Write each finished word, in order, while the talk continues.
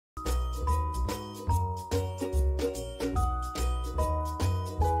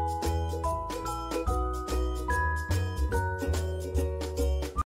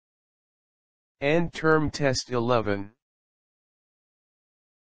And Term Test 11.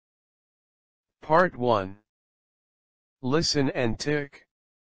 Part 1. Listen and tick.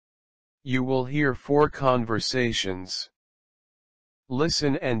 You will hear 4 conversations.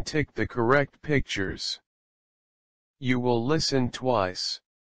 Listen and tick the correct pictures. You will listen twice.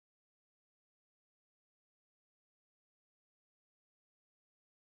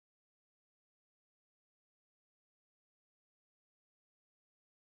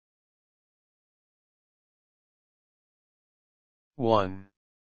 One.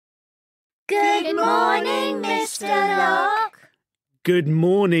 Good morning, Mr. Locke. Good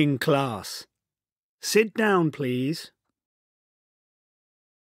morning, class. Sit down, please.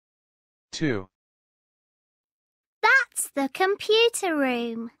 2. That's the computer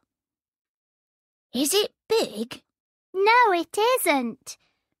room. Is it big? No, it isn't.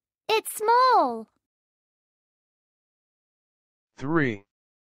 It's small. 3.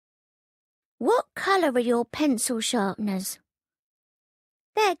 What colour are your pencil sharpeners?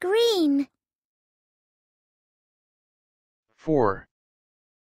 They're green. 4.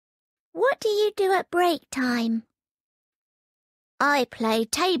 What do you do at break time? I play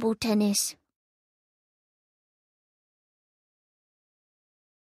table tennis.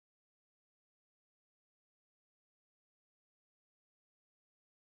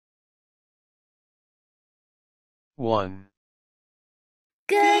 1.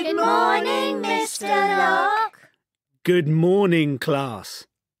 Good morning, Mr. Locke. Good morning, class.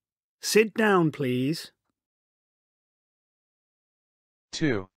 Sit down, please.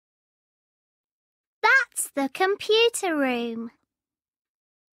 2. That's the computer room.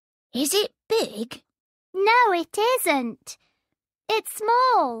 Is it big? No, it isn't. It's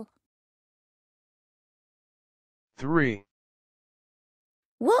small. 3.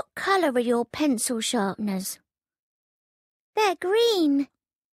 What colour are your pencil sharpeners? They're green.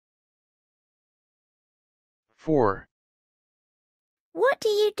 4. What do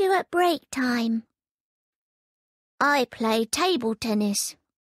you do at break time? I play table tennis.